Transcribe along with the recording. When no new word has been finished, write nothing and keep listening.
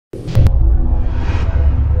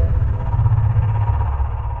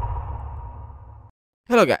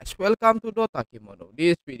Hello guys, welcome to Dota Kimono.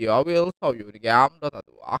 This video I will show you the game Dota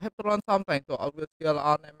 2. I have to run something to upgrade skill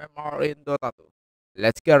on MMR in Dota 2.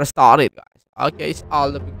 Let's get started guys. Okay, it's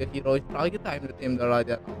all the big heroes. Target time to team the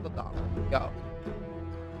Radiant of the down. Go.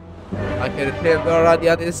 Okay, the team the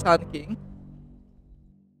Radiant is Sun King.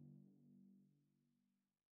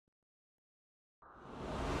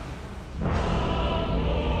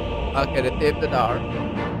 Okay, the team the Dark.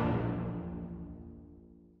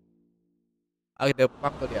 Okay, the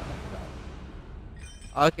Pakulia.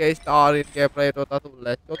 Okay, started gameplay Dota 2.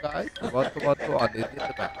 Let's go guys. One to on this is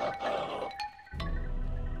the map.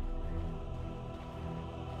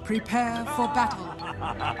 Prepare for battle.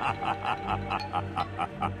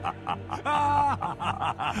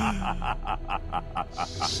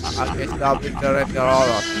 Okay, stop with the red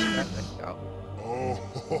Aurora. Let's go.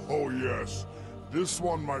 Oh, yes. This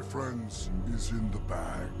one, my friends, is in the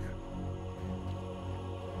bag.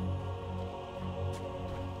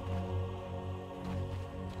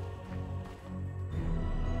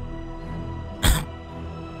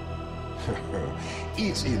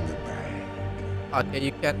 It's in the bag. Okay,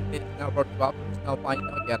 you can hit number 12, no point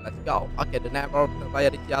again, let's go. Okay, the number of the player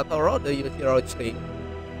is Yatoro, the Yatoro Clinkz.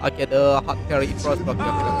 Okay, the hot carry infrastructure,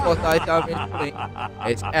 the first item is Clinkz.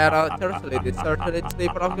 It's error, certainly, the certainty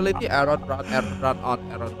probability, error run on,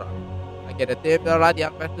 error run. Okay, the team the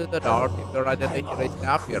Radiant back to the door, team the Radiant the hero is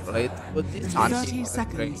Napier, let's put this on team.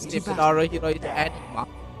 Team the door hero is Enigma.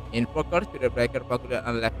 In focus, Spirit Breaker, Pakulia,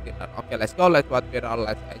 and Left Killer. Okay, let's go, let's watch it all,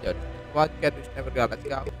 let's enjoy. What can we never go, let's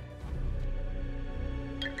go.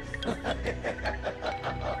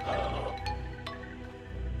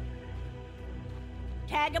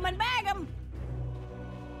 Tag 'em and bag 'em.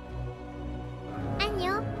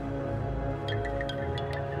 안녕.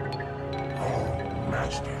 Oh,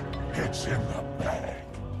 Master, it's in the bag.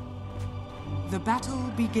 The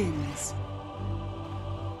battle begins.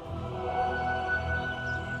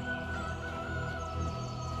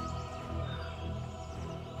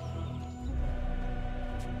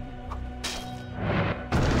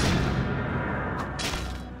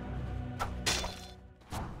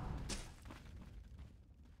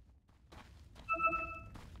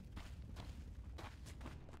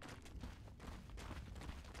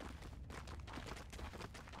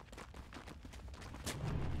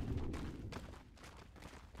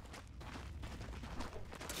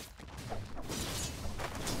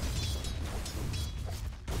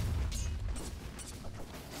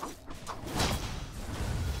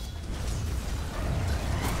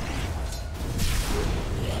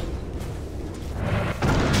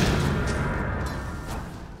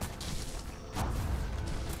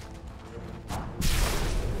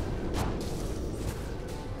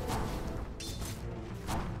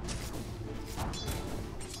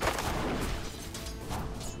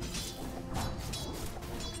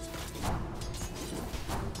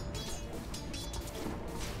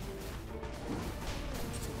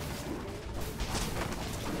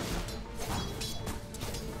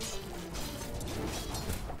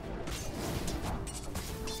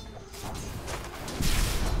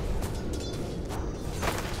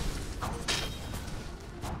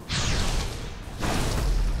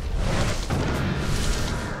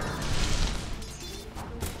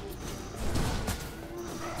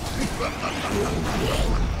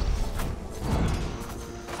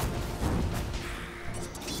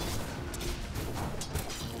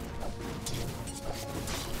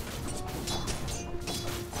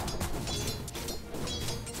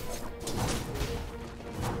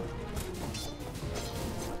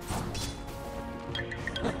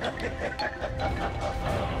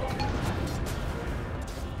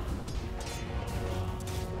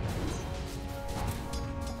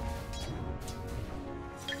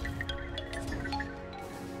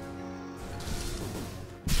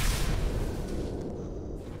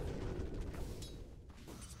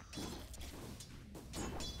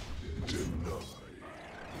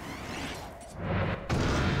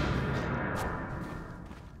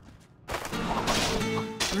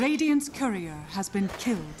 Radiant's courier has been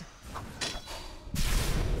killed.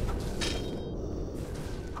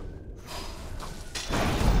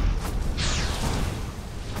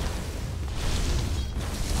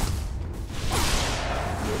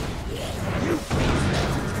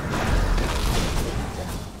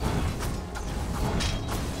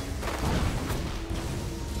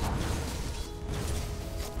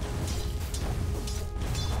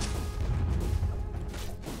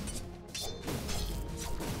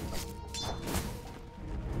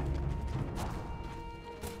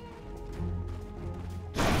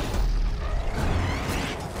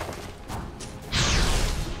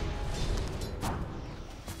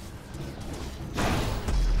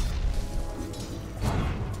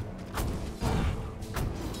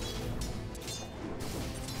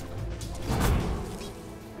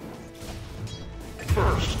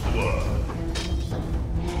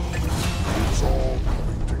 It's all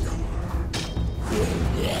coming together.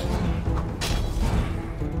 Denied.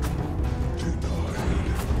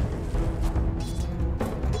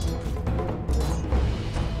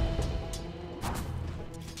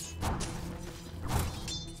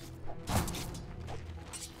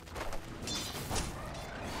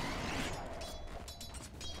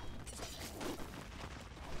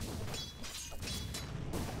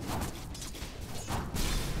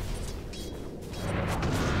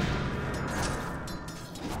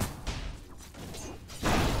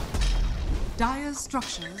 Dire's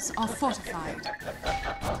structures are fortified.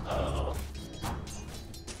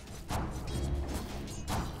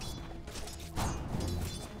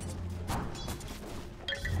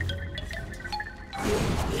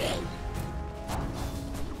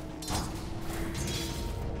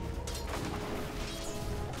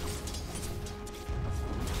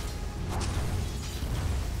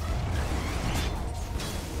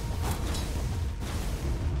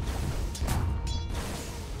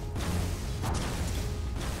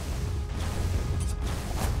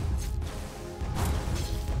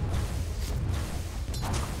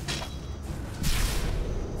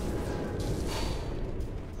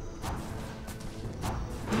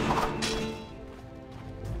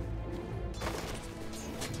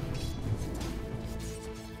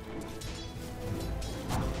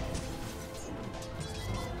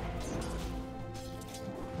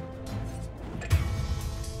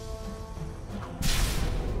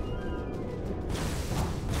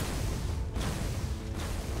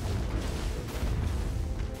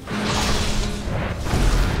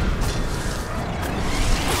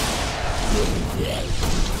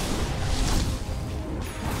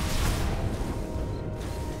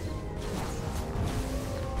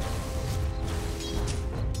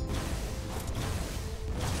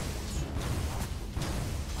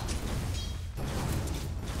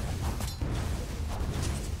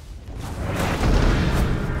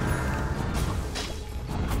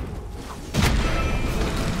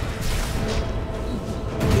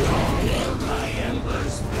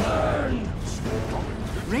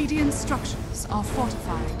 Radiant structures are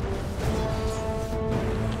fortified.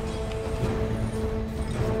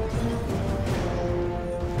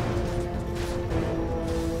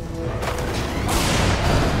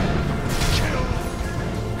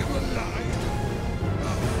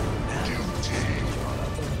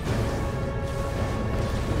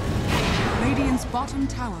 Radiant's bottom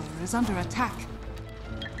tower is under attack.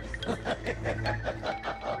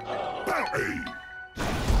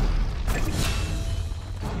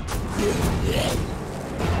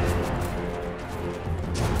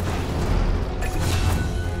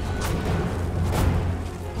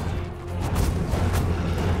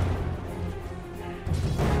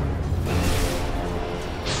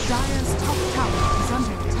 Dire's top tower is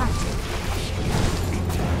under attack.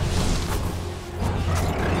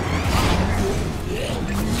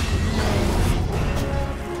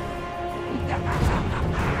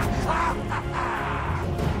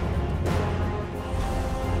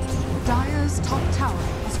 Dire's top tower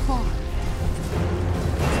has fallen.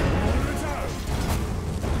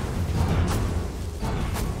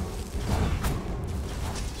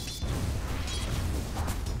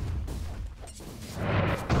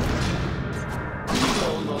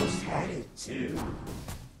 Almost had it too.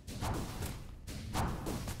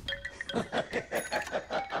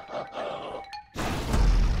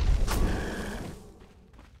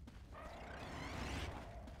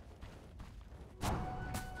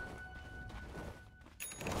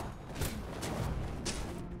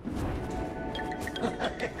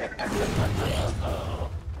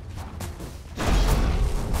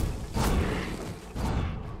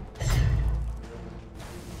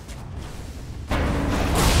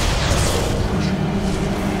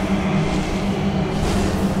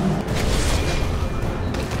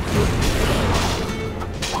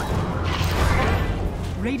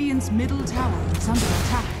 Radiant's middle tower is under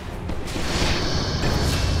attack.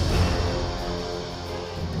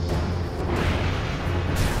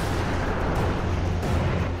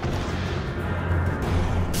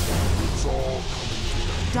 It's all coming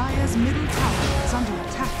together. Dire's middle tower is under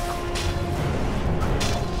attack.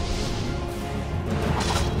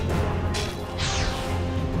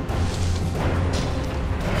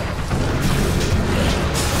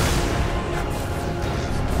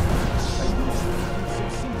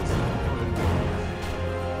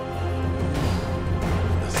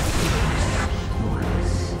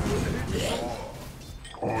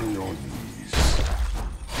 On your knees.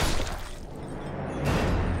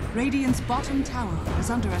 Radiant's bottom tower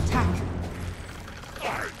is under attack.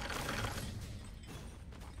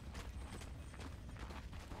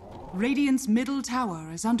 Radiant's middle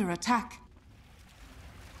tower is under attack.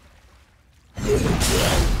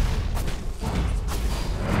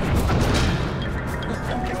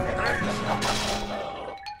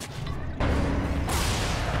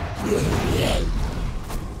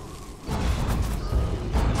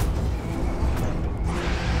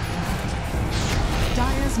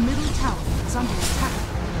 Dire's middle tower is under attack.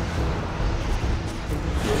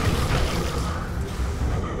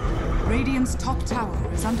 Radiant's top tower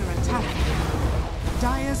is under attack.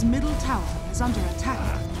 Dire's middle tower is under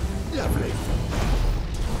attack. Lovely.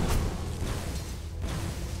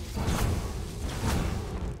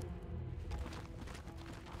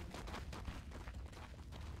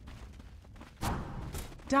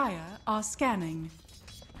 Dire are scanning.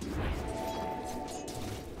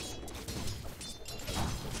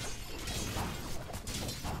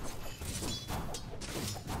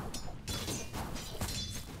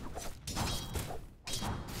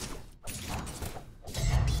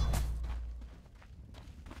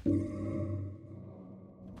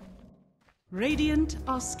 Radiant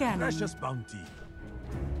are scanning. Precious bounty.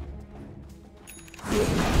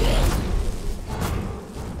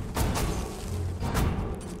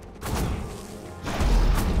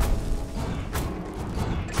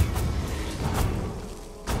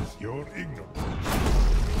 You're ignorant.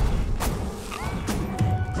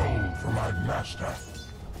 Gold for my master.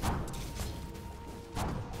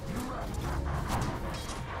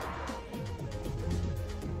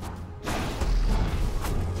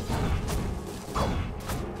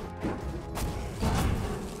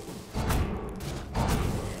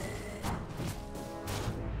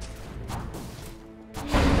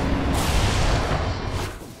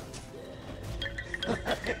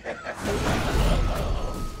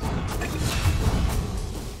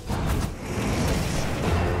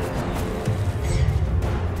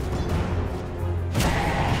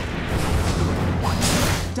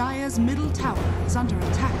 Dire's middle tower is under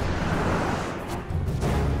attack.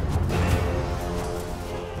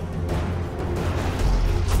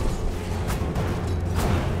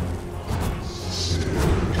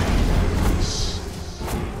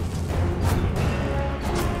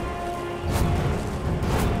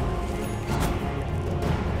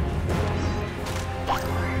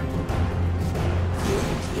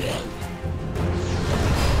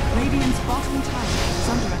 Radiant's bottom tower is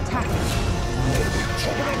under attack.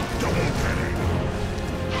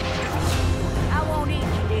 I won't eat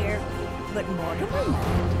you, dear, but more to me.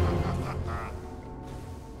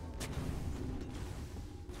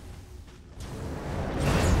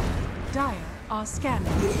 Dire are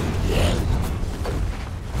scanning.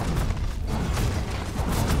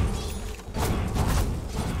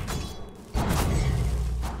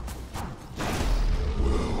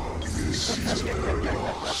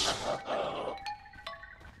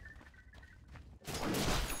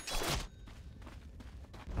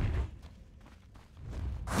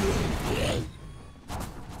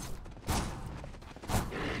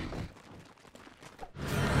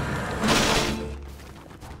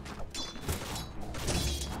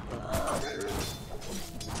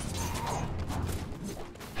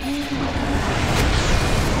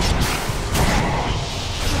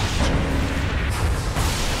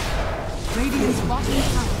 Radiant's bottom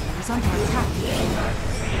tower is under attack.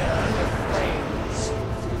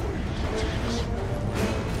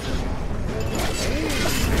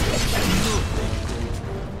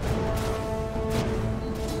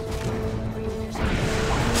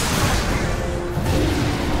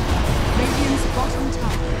 Radiant's bottom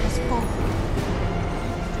tower has fallen.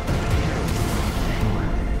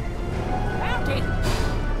 Bounty!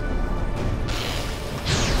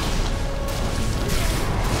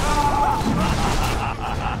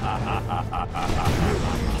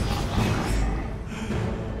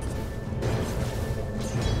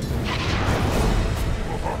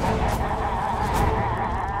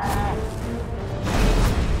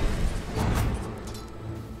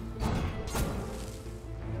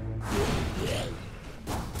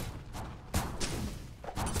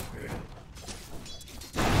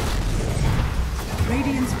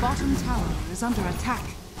 Radiant's bottom tower is under attack.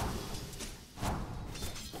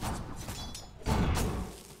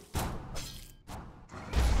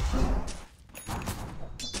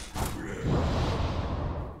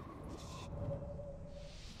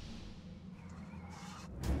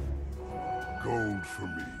 Gold for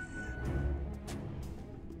me.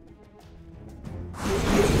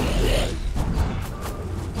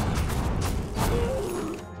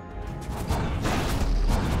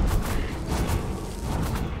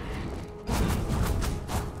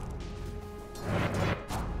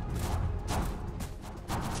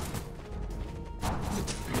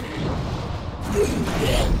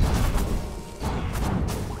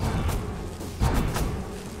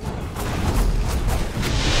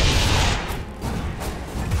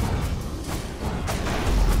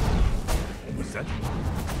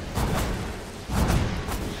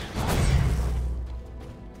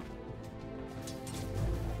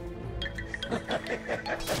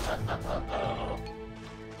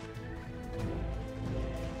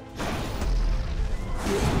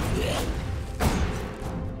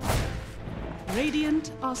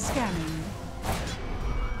 Radiant are scanning.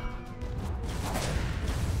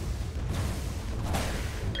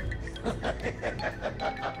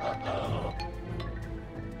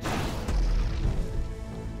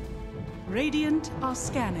 Radiant are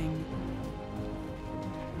scanning.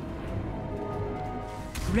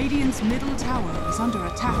 Radiant's middle tower is under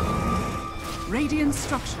attack. Radiant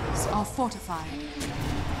structures are fortified.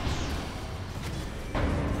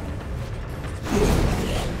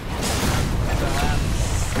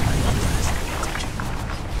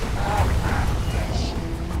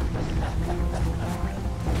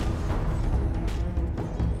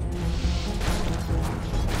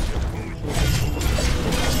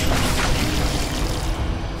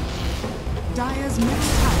 Dire's middle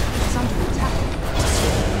tower is under attack.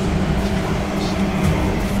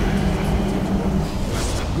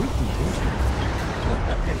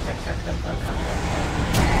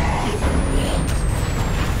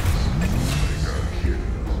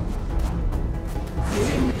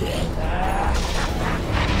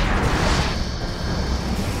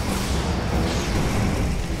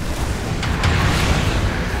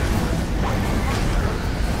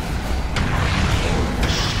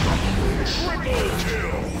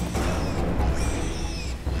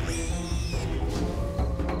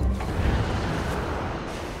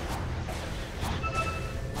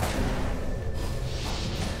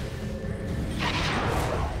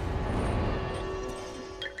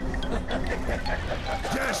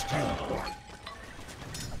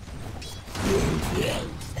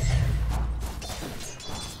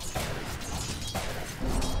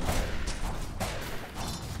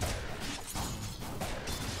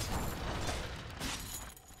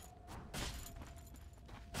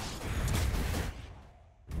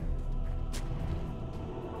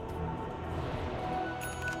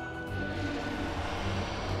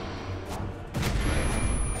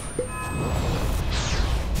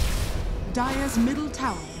 Dire's middle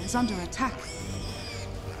tower is under attack.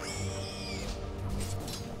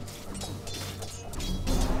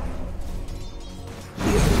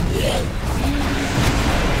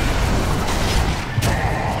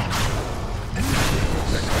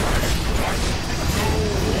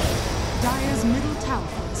 Dire's middle tower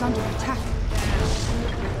is under attack.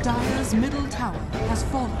 Dire's middle tower has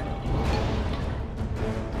fallen.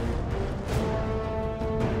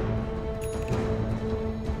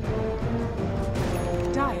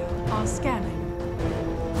 Dire are scanning.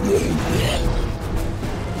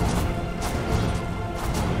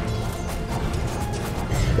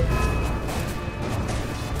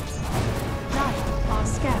 Dire are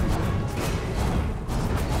scanning.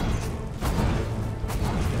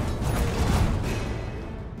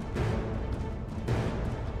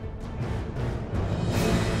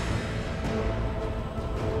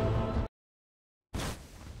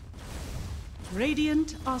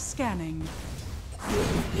 Radiant are scanning.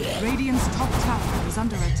 Radiant's top tower is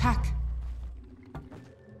under attack.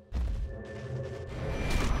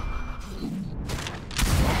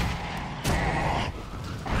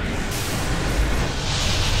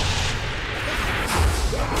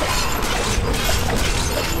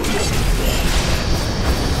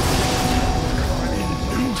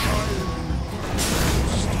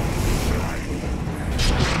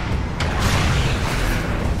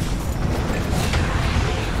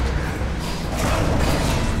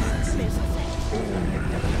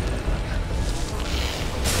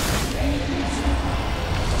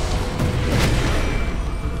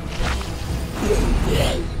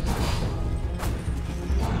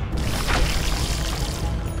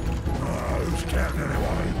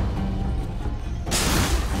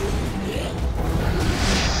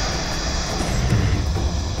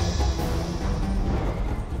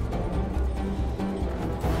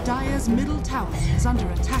 Dire's middle tower is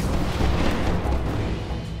under attack.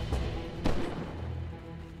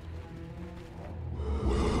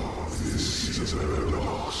 This is a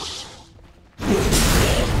loss.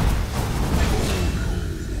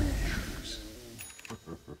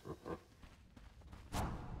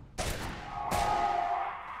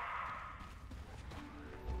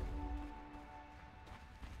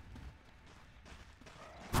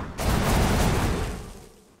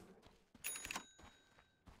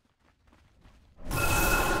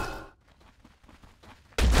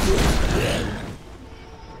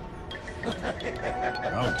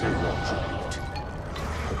 I'll take what you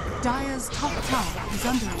need. Dire's top tower is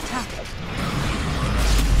under attack.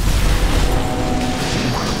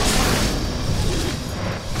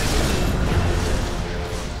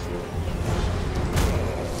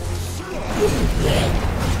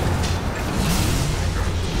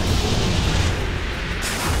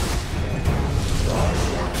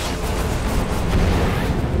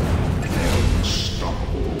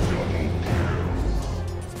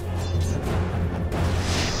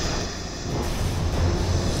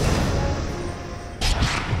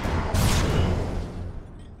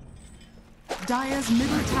 Dire's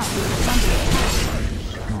middle tower is under attack.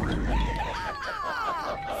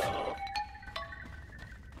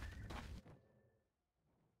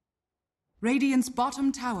 Radiant's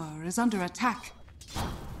bottom tower is under attack.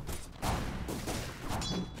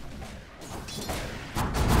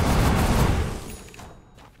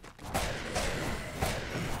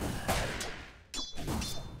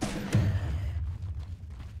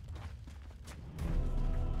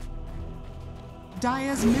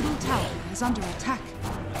 Dire's middle tower is under attack.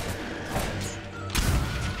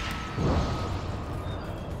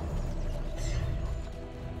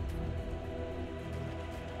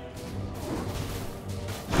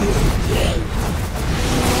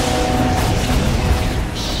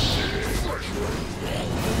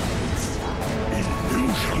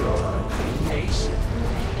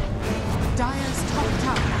 Dire's top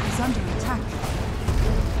tower is under attack.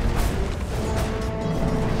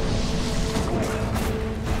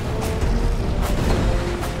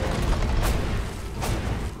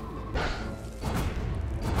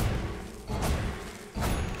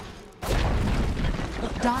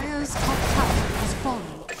 Dire's top tower has fallen.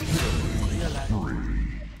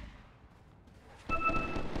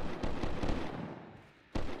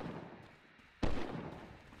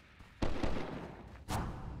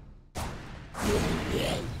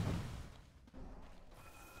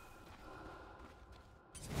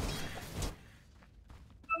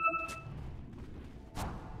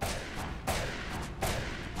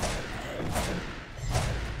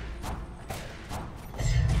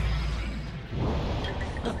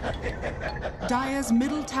 Dire's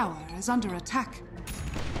middle tower is under attack.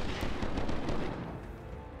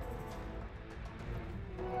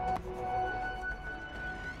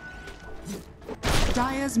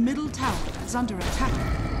 Dire's middle tower is under attack.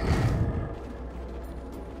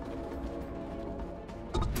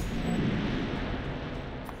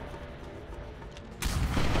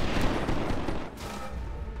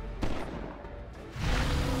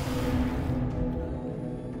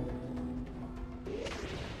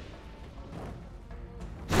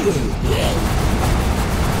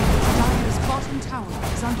 Dire's bottom tower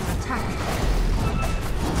is under attack.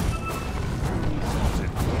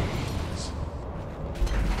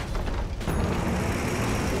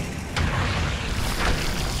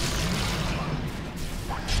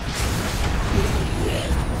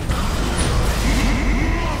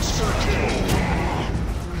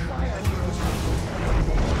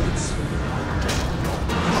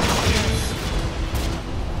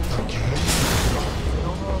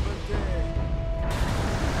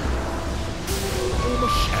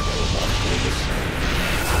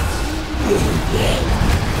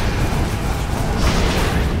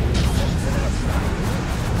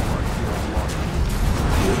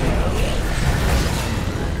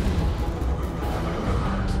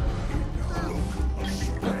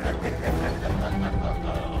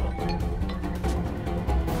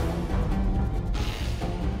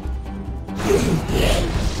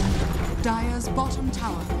 Dire's bottom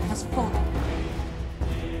tower has fallen.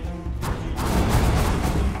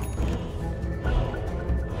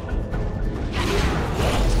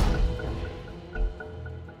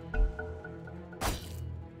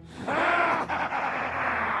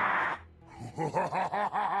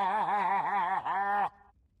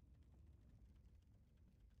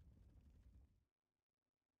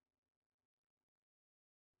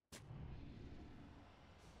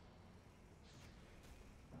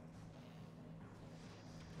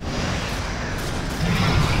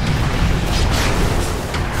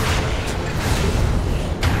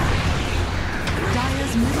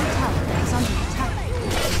 Dire's middle tower is under attack.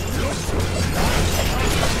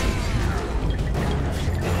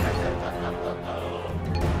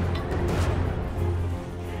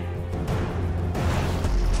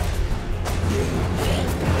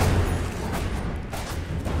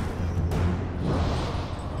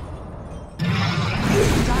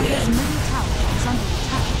 Dire's middle tower is under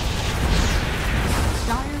attack.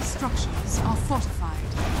 Dire's structures are fortified.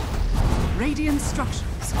 Radiant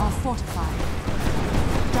structures are fortified.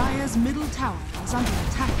 Dire's middle tower is under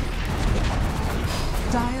attack.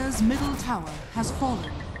 Dire's middle tower has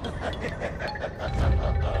fallen.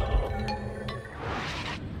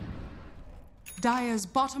 Dire's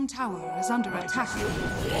bottom tower is under attack.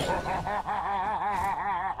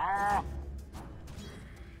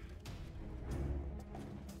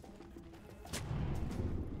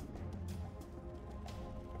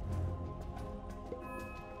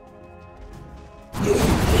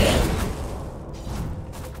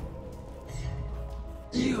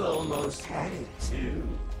 You almost had it too.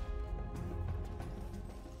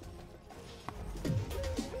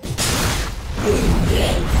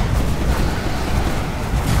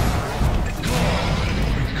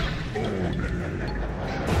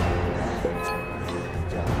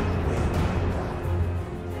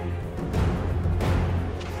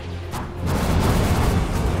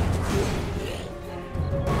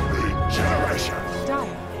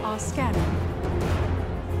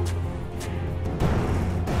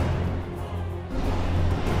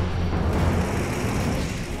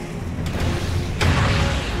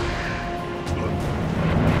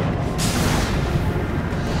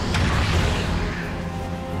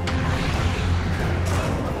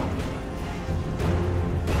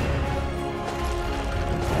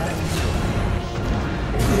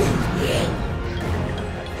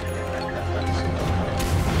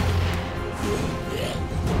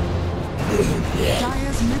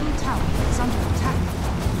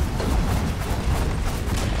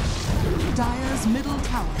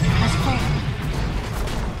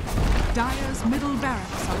 Dire's middle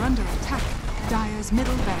barracks are under attack. Dire's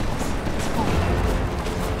middle barracks has fallen.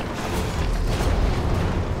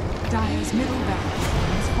 Dire's middle barracks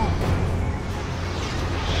has fallen.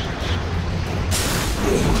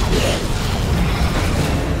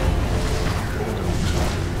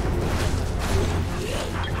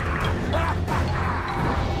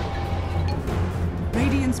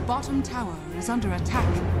 Radiant's bottom tower is under attack.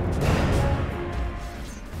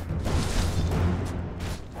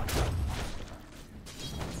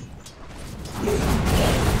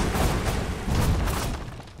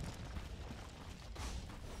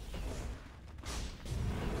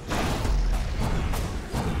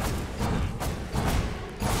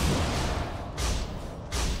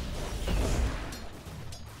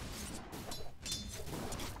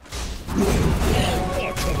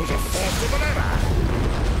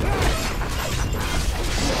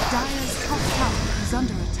 Dire's top tower is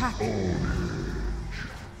under attack.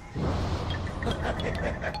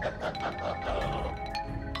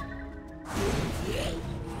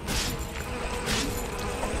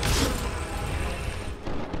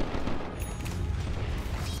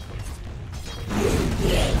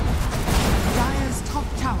 Dire's top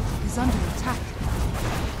tower is under attack.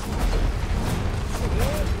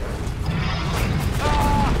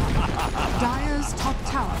 Dire's top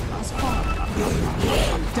tower has fallen.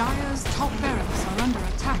 Dire's top barracks are under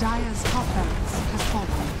attack. Dire's top barracks has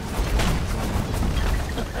fallen.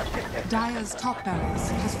 Dire's top barracks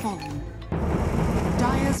has fallen.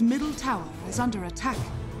 Dire's middle tower is under attack.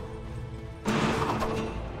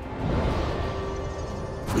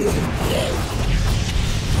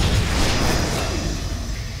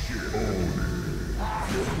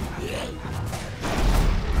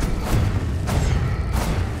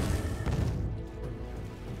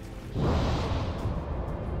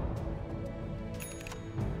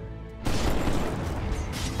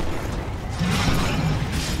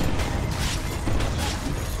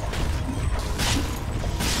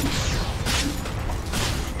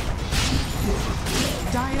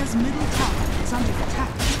 Dire's middle tower is under attack.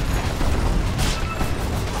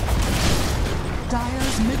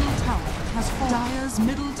 Dire's middle tower has fallen. Dire's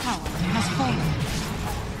middle tower has fallen.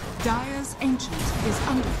 Dire's ancient is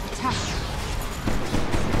under attack.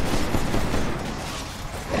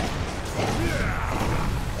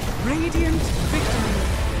 Radiant victory.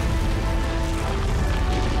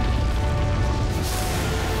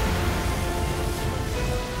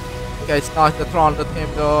 Okay, it's nice to throw on the team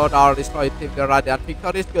the destroy team the Radiant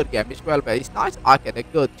victory is good game. It's well played. It's nice. Okay, the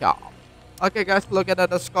good job. Okay, guys, look at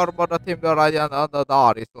the scoreboard. The team the Radiant on the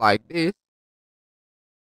door is like this.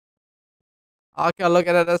 Okay, look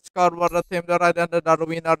at the scoreboard. The team the Radiant the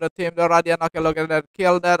winner. The team the Radiant. Okay, look at that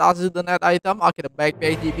kill that as the net item. Okay, the back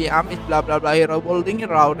page GPM is blah blah blah hero building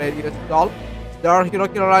round radius goal. The hero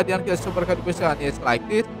kill Radiant kill super contribution is like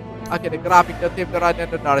this. Okay, the graphic the team the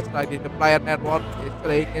Radiant the door is like this. The player network is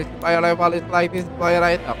like this. Player level is like this. Player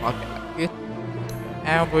item. Okay, like this.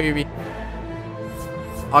 MVP.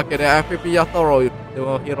 Okay, the MVP Yatoro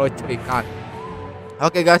the hero Clinkz.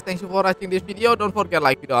 Okay guys, thanks for watching this video. Don't forget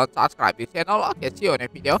like video and subscribe this channel. Okay, see you in a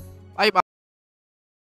video.